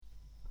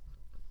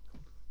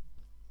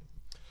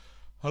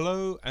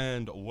Hello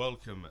and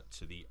welcome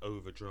to the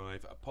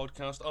Overdrive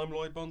podcast. I'm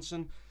Lloyd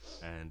Bonson,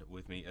 and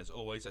with me, as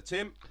always, are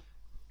Tim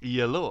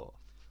Yellow.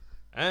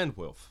 and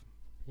Wilf.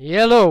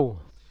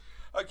 Yellow.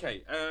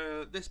 Okay,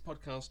 this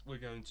podcast we're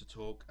going to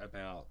talk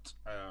about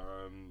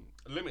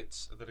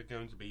limits that are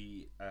going to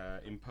be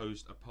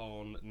imposed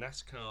upon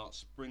NASCAR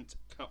Sprint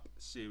Cup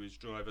Series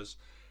drivers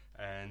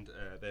and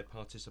their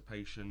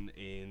participation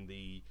in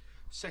the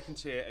second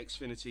tier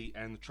Xfinity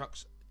and the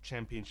Trucks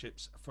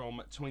Championships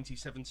from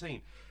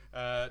 2017.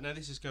 Now,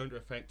 this is going to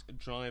affect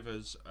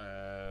drivers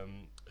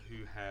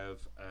who have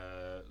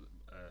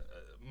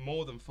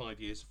more than 5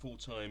 years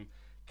full-time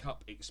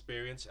Cup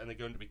experience, and they're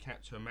going to be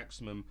capped to a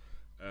maximum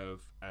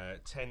of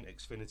 10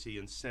 Xfinity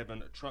and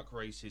 7 truck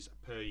races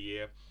per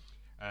year,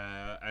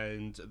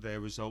 and their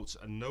results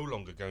are no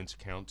longer going to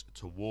count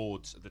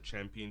towards the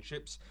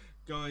championships.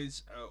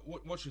 Guys,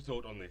 what's your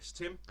thought on this,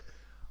 Tim?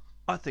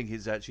 I think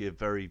it's actually a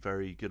very,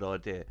 very good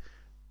idea.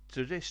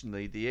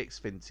 Traditionally, the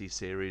Xfinity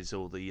series,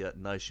 or the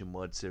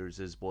Nationwide series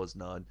as was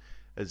known,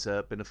 has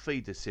been a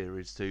feeder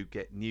series to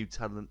get new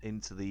talent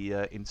into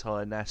the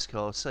entire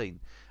NASCAR scene.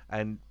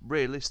 And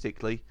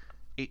realistically,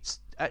 it's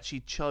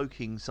actually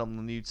choking some of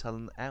the new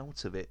talent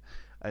out of it.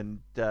 And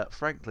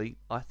frankly,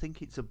 I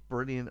think it's a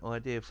brilliant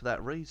idea for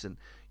that reason.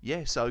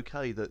 Yes,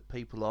 okay, that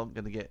people aren't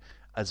going to get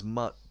as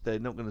much, they're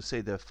not going to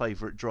see their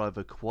favourite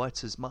driver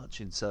quite as much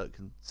in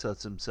certain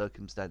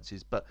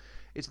circumstances, but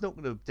it's not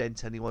going to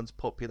dent anyone's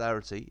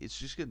popularity. It's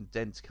just going to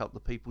dent a couple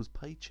of people's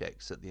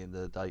paychecks at the end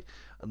of the day,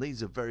 and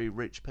these are very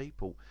rich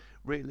people.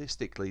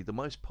 Realistically, the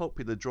most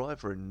popular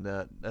driver in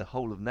the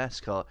whole of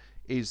NASCAR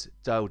is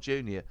Dale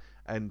Jr.,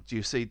 and do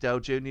you see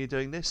Dale Jr.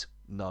 doing this?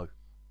 No.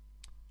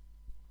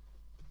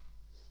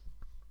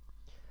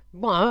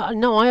 Well,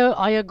 no,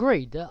 I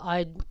agree.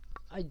 I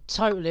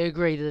totally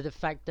agree that the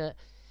fact that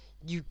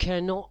you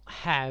cannot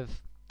have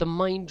the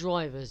main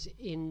drivers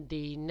in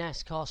the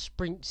NASCAR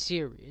Sprint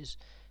Series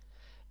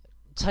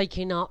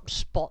taking up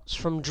spots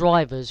from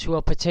drivers who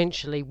are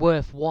potentially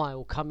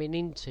worthwhile coming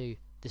into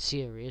the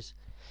series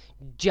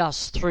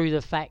just through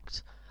the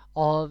fact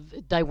of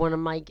they want to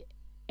make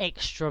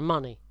extra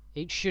money.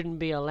 It shouldn't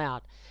be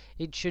allowed.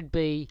 It should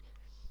be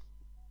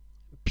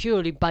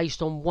purely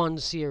based on one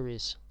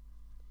series.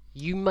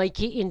 You make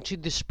it into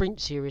the Sprint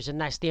Series, and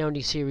that's the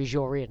only series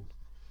you're in.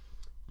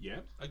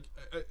 Yeah,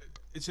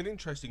 it's an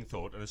interesting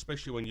thought, and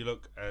especially when you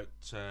look at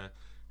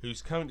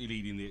who's currently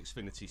leading the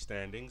Xfinity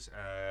standings.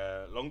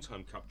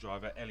 Long-time Cup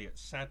driver Elliott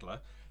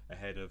Sadler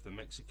ahead of the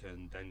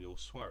Mexican Daniel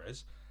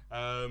Suarez.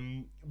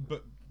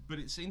 But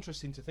it's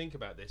interesting to think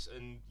about this.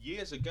 And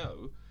years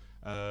ago,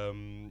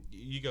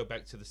 you go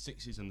back to the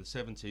 60s and the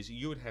 70s,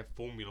 you would have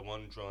Formula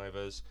One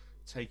drivers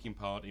taking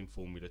part in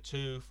Formula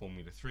 2,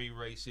 Formula 3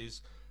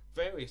 races,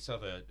 various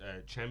other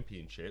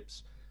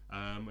championships.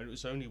 And it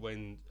was only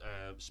when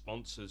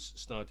sponsors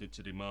started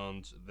to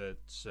demand that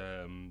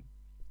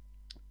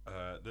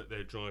that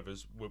their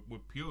drivers were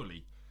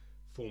purely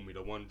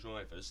Formula One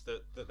drivers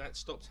that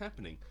stopped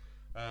happening.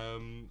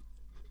 I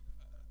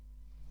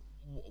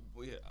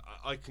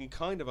can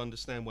kind of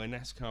understand where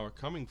NASCAR are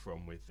coming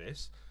from with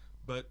this,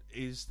 but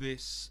is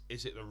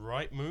it the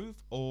right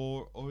move,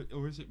 or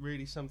is it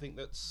really something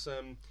that's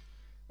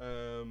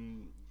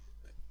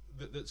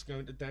that's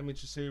going to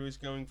damage the series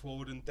going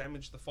forward and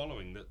damage the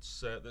following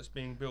that's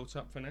being built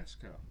up for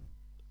NASCAR?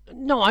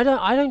 No, I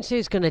don't see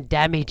it's going to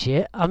damage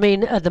it. I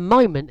mean, at the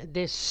moment,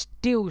 they're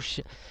still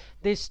saying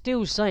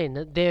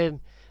that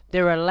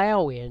they're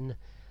allowing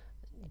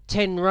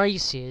 10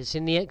 races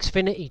in the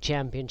Xfinity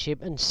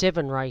Championship and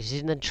 7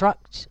 races in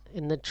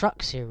the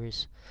truck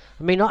series.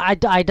 I mean,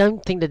 I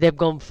don't think that they've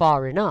gone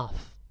far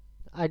enough.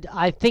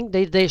 I think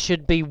that there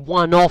should be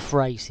one-off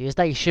races.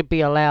 They should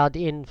be allowed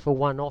in for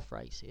one-off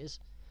races,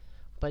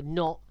 but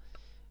not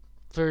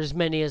for as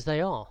many as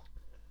they are.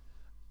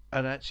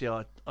 And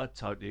actually, I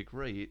totally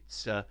agree.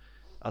 It's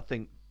I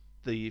think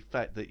the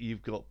fact that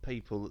you've got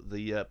people at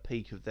the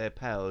peak of their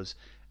powers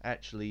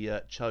actually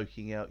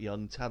choking out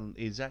young talent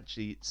is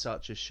actually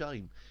such a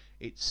shame.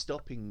 It's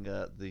stopping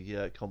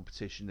the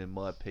competition, in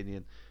my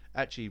opinion.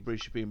 Actually, we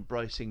should be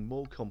embracing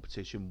more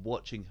competition,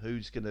 watching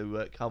who's going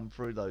to come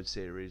through those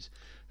series.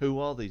 Who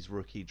are these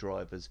rookie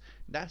drivers?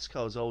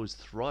 NASCAR's always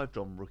thrived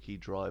on rookie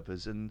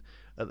drivers, and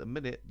at the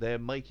minute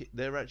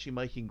they're actually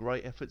making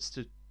great efforts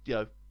to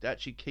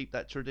actually keep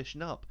that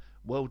tradition up.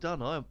 Well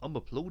done. I'm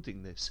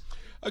applauding this.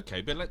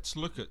 Okay, but let's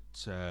look at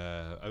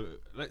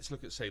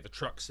say the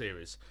truck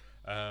series.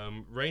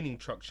 Reigning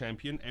truck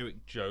champion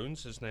Eric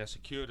Jones has now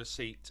secured a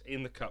seat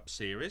in the Cup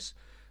Series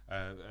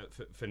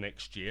for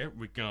next year.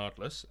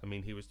 Regardless, I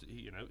mean, he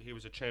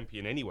was a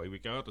champion anyway,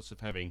 regardless of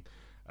having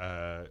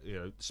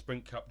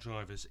Sprint Cup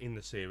drivers in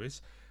the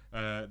series.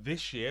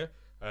 This year,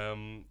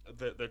 the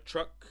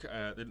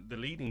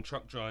leading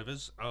truck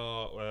drivers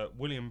are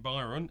William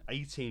Byron,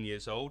 18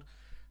 years old,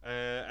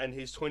 and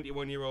his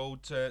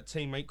 21-year-old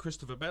teammate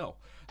Christopher Bell.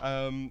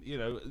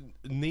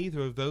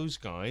 Neither of those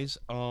guys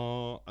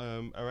are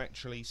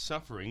actually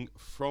suffering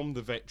from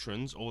the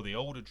veterans or the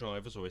older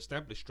drivers or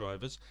established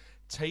drivers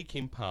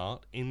taking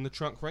part in the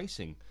truck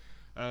racing.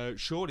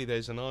 surely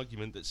there's an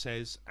argument that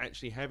says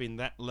actually having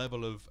that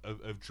level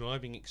of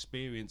driving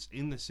experience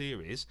in the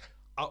series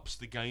ups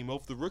the game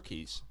of the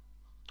rookies.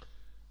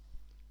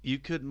 You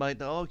could make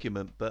that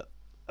argument, but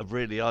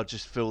really, I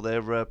just feel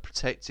they're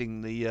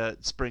protecting the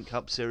Sprint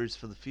Cup Series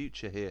for the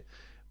future here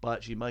by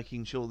actually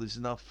making sure there's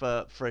enough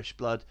fresh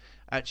blood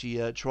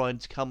actually trying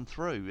to come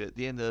through. At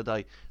the end of the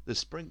day, the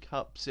Sprint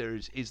Cup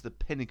Series is the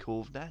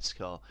pinnacle of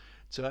NASCAR.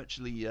 To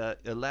actually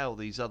allow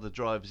these other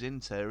drivers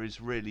into there is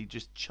really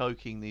just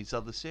choking these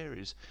other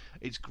series.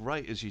 It's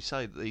great, as you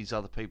say, that these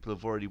other people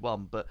have already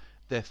won, but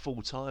they're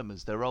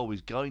full-timers. They're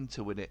always going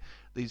to win it.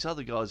 These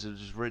other guys are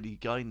just really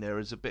going there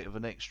as a bit of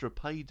an extra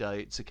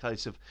payday. It's a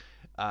case of,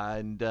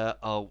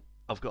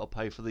 I've got to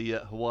pay for the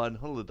Hawaiian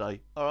holiday.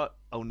 All right,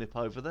 I'll nip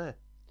over there.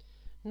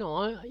 No,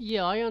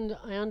 I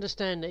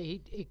understand that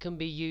it can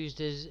be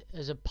used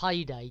as a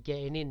payday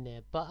getting in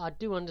there, but I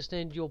do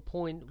understand your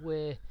point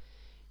where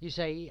you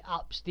say it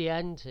ups the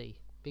ante,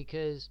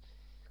 because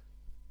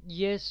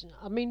yes,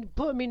 I mean,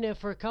 put them in there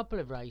for a couple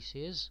of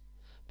races,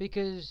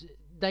 because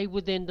they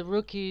would then, the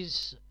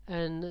rookies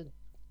and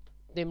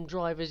them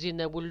drivers in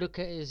there will look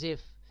at it as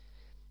if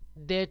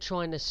they're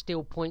trying to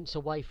steal points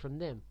away from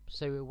them,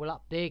 so it will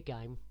up their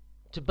game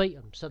to beat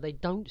them, so they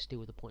don't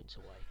steal the points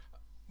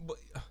away.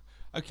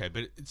 Okay,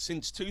 but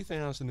since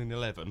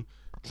 2011,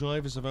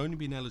 drivers have only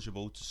been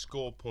eligible to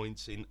score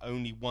points in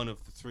only one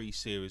of the 3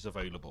 series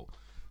available.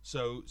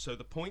 So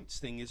the points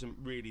thing isn't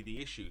really the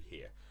issue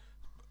here.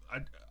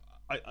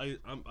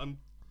 I'm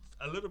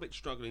a little bit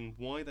struggling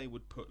why they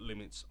would put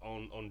limits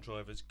on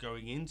drivers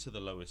going into the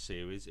lower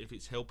series if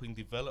it's helping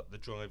develop the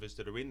drivers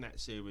that are in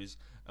that series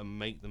and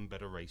make them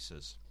better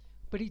racers.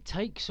 But it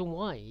takes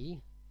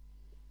away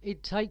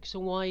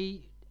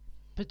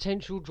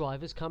potential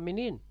drivers coming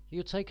in.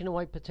 You're taking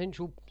away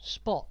potential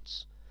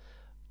spots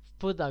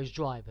for those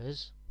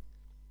drivers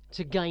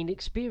to gain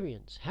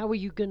experience. How are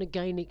you going to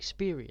gain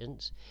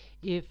experience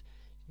if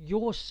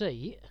your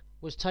seat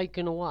was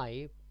taken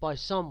away by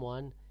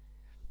someone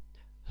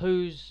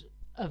who's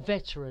a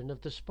veteran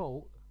of the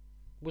sport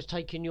was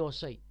taking your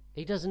seat?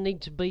 He doesn't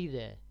need to be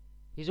there.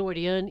 He's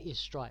already earned his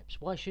stripes.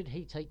 Why should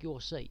he take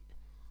your seat?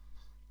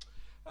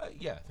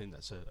 Yeah, I think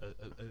that's an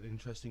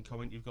interesting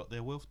comment you've got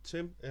there, Will.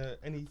 Tim,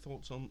 any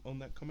thoughts on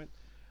that comment?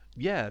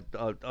 Yeah,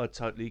 I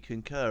totally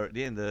concur. At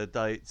the end of the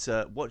day, it's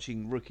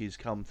watching rookies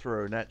come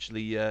through and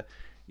actually,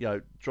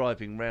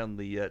 driving around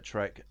the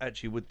track,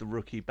 actually with the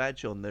rookie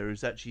badge on there,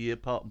 is actually a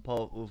part and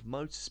part of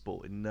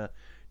motorsport in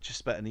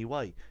just about any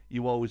way.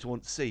 You always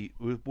want to see,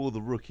 will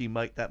the rookie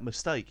make that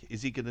mistake?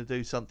 Is he going to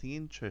do something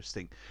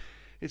interesting?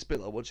 It's a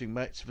bit like watching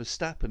Max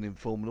Verstappen in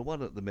Formula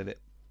 1 at the minute.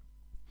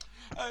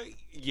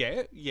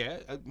 Yeah.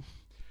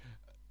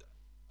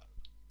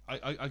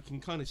 I can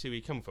kind of see where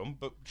you come from,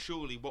 but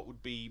surely what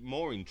would be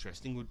more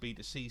interesting would be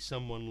to see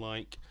someone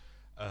like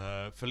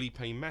Felipe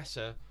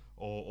Massa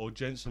or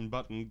Jenson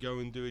Button go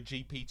and do a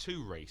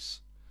GP2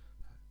 race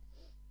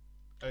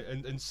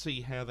and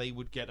see how they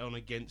would get on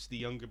against the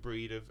younger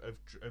breed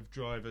of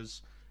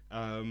drivers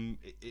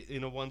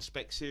in a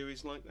one-spec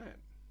series like that.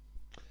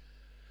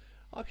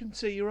 I can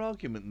see your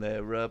argument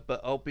there,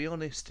 but I'll be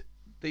honest,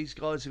 these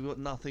guys have got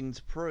nothing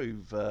to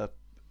prove.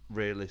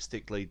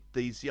 Realistically,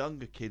 these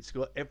younger kids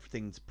got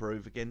everything to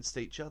prove against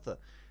each other,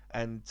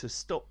 and to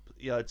stop,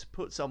 to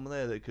put someone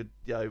there that could,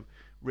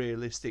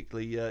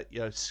 realistically,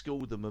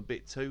 school them a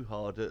bit too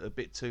hard at a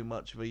bit too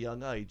much of a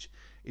young age,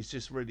 is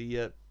just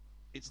really,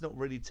 it's not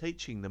really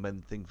teaching them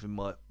anything,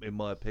 in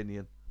my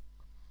opinion.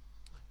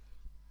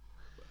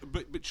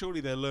 But surely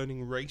they're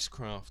learning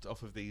racecraft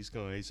off of these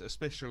guys,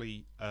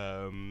 especially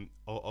on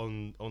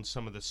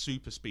some of the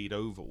super speed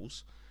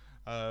ovals.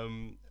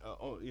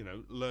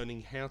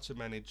 Learning how to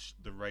manage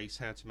the race,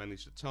 how to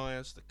manage the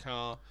tyres, the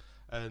car,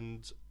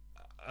 and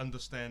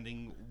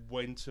understanding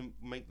when to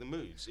make the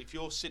moves. If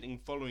you're sitting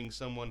following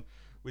someone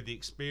with the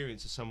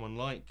experience of someone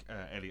like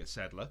Elliott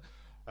Sadler,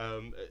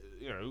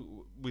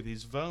 with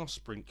his vast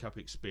Sprint Cup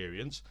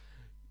experience,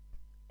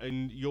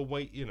 and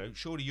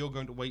surely you're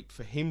going to wait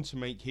for him to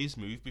make his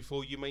move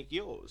before you make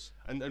yours,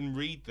 and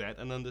read that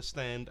and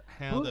understand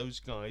how those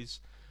guys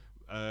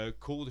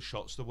call the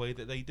shots the way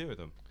that they do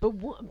them. But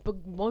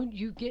won't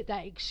you get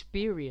that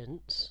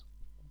experience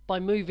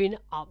by moving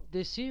up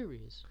the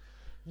series?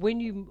 When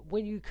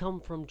you come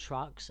from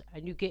trucks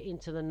and you get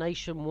into the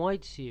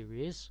nationwide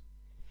series,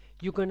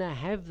 you're going to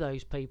have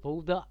those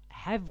people that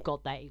have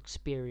got that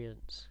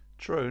experience.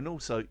 True, and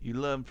also you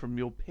learn from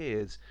your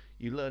peers.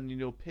 You learn in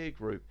your peer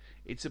group.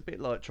 It's a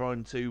bit like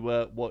trying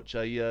to watch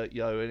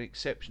an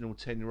exceptional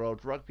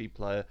 10-year-old rugby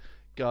player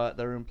go out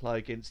there and play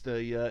against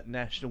the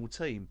national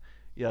team.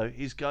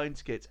 He's going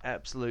to get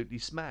absolutely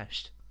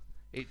smashed.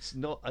 It's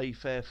not a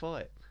fair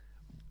fight.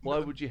 Why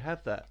would you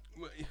have that?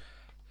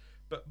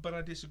 But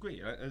I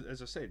disagree.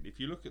 As I said, if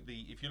you look at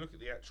the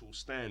actual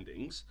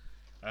standings,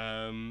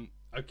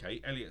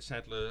 Elliott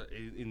Sadler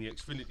in the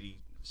Xfinity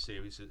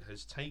series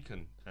has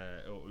taken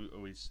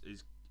or is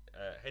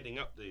heading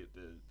up the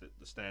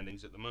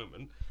standings at the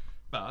moment,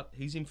 but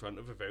he's in front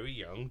of a very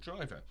young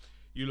driver.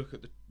 You look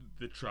at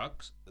the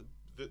trucks.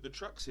 the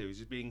truck series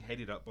is being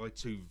headed up by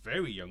two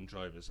very young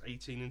drivers,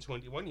 18 and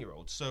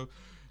 21-year-olds. So,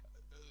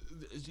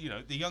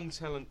 the young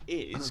talent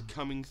is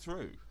coming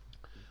through.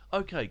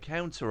 Okay,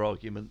 counter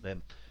argument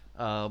then,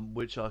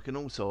 which I can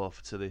also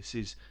offer to this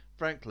is,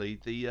 frankly,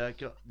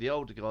 the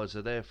older guys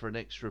are there for an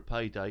extra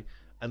payday,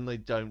 and they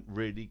don't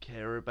really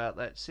care about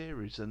that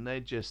series, and they're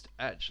just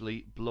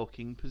actually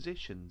blocking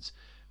positions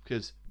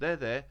because they're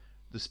there.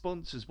 The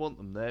sponsors want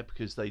them there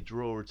because they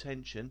draw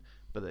attention,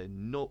 but they're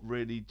not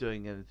really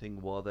doing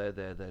anything while they're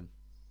there then.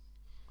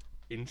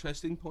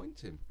 Interesting point,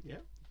 Tim. Yeah.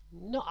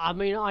 No, I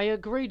mean, I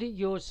agree that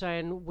you're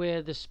saying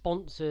where the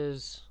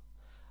sponsors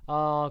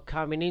are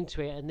coming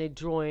into it and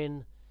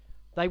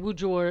they will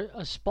draw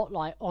a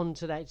spotlight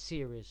onto that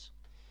series.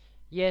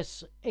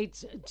 Yes,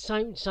 it's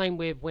same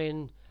with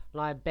when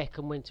like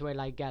Beckham went to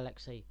LA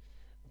Galaxy.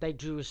 They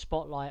drew a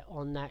spotlight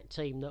on that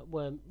team that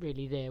weren't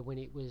really there when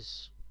it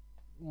was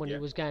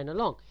going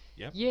along.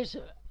 Yep. Yes,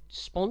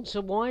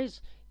 sponsor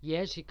wise,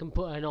 yes, you can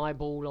put an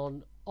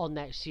eyeball on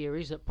that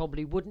series that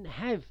probably wouldn't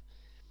have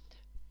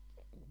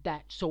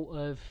that sort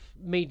of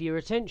media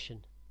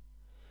attention.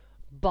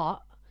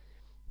 But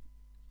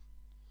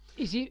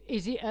is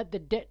it at the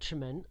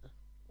detriment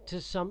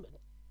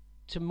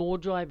to more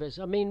drivers?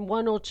 I mean,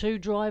 one or two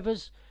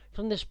drivers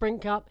from the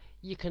Sprint Cup,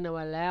 you can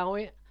allow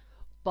it,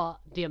 but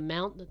the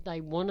amount that they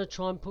want to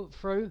try and put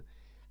through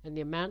and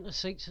the amount of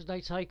seats that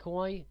they take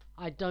away,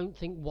 I don't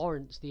think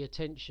warrants the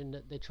attention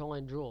that they try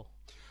and draw.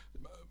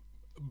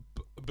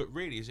 But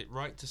really, is it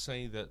right to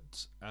say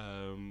that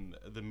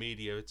the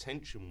media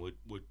attention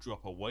would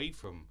drop away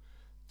from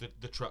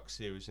the truck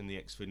series and the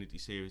Xfinity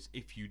series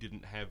if you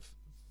didn't have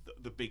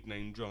the big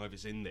name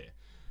drivers in there?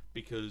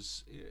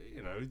 Because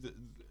the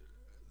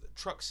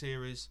truck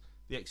series,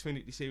 the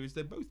Xfinity series,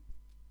 they're both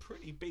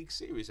pretty big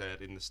series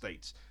out in the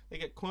States. They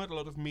get quite a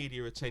lot of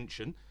media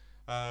attention.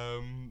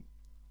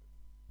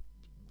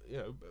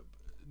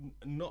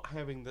 Not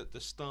having the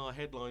star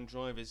headline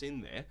drivers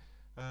in there,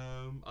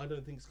 I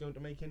don't think it's going to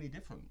make any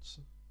difference.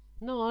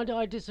 No,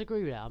 I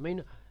disagree with that. I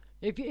mean,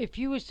 if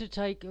you was to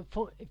take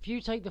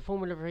the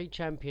Formula 3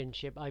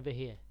 Championship over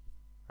here,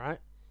 right?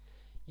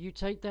 You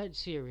take that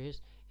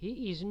series.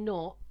 He is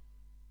not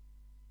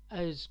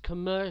as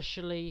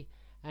commercially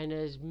and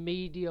as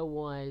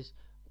media-wise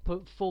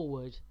put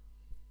forward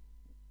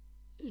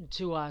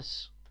to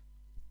us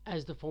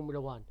as the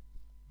Formula 1.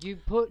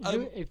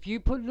 If you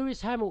put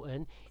Lewis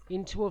Hamilton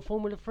into a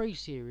Formula 3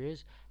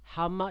 series,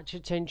 how much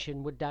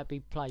attention would that be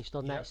placed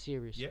on that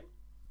series?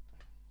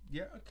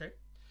 Yeah, okay.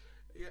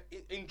 Yeah,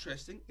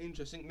 interesting.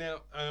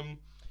 Now,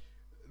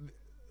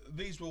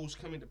 these rules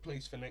come into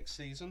place for next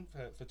season,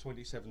 for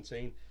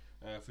 2017,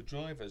 for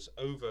drivers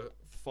over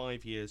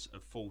 5 years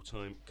of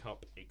full-time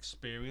Cup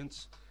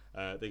experience.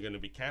 They're going to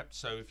be capped.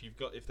 So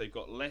if they've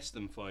got less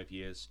than 5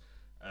 years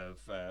of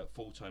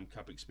full-time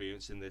Cup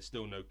experience, and there's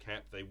still no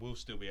cap, they will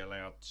still be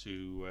allowed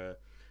to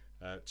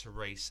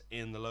race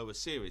in the lower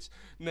series.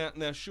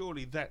 Now,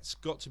 surely that's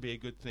got to be a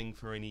good thing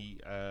for any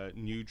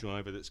new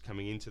driver that's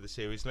coming into the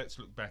series. Let's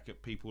look back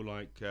at people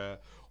like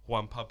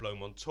Juan Pablo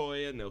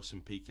Montoya,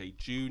 Nelson Piquet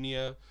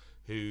Jr.,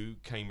 who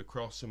came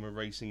across and were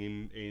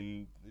racing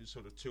in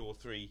sort of two or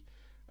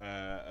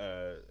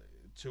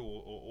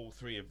all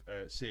three of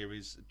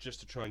series just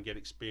to try and get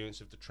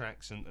experience of the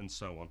tracks and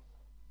so on.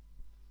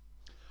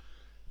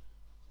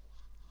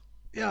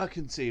 Yeah, I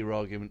can see your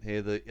argument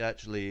here that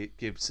actually it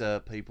gives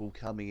people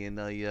coming in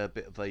a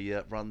bit of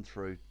a run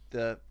through.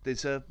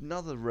 There's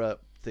another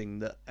thing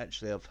that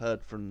actually I've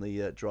heard from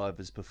the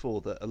drivers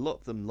before, that a lot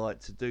of them like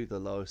to do the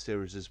lower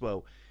series as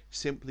well,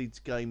 simply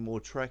to gain more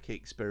track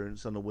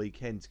experience on a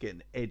weekend to get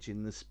an edge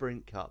in the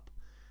Sprint Cup.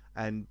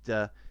 And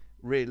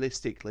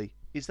realistically,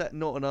 is that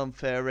not an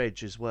unfair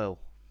edge as well?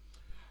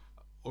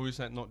 Or is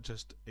that not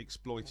just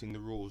exploiting the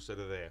rules that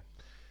are there?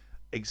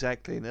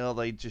 Exactly, and are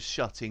they just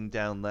shutting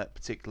down that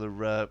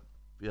particular,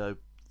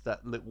 that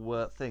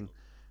little thing,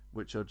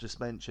 which I just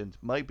mentioned?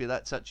 Maybe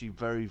that's actually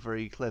very,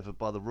 very clever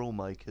by the rule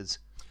makers.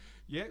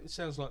 Yeah, it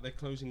sounds like they're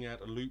closing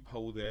out a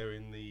loophole there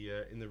in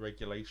the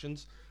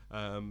regulations.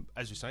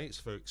 As you say, it's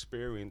for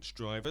experienced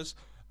drivers.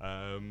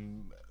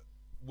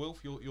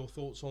 Wilf, your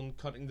thoughts on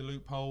cutting the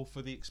loophole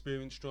for the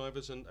experienced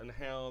drivers and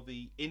how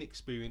the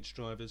inexperienced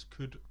drivers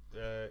could,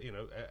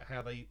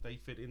 how they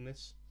fit in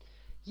this?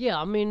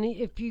 Yeah, I mean,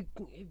 if you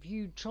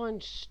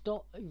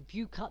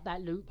cut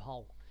that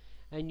loophole,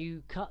 and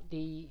you cut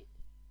the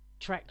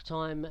track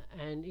time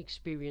and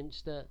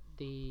experience that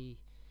the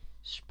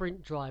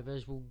sprint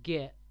drivers will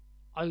get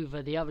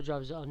over the other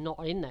drivers that are not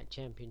in that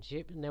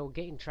championship, and they will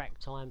get in track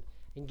time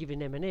and giving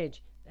them an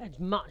edge, that's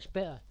much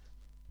better.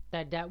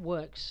 That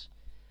works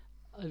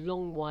a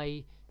long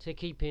way to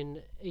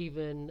keeping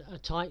even a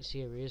tight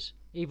series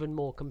even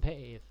more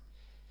competitive.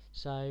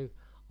 So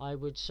I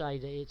would say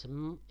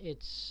that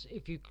it's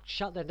if you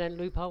shut that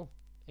loophole,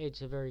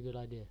 it's a very good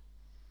idea.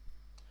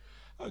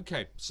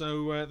 Okay,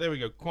 so there we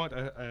go. Quite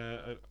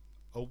a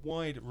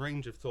wide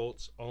range of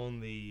thoughts on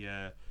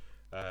the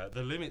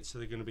limits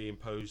that are going to be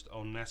imposed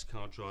on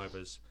NASCAR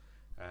drivers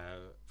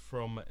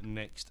from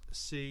next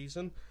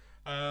season.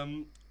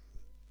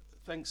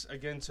 thanks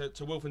again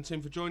to Wolf and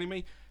Tim for joining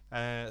me.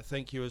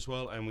 Thank you as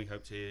well, and we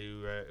hope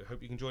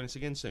you can join us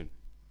again soon.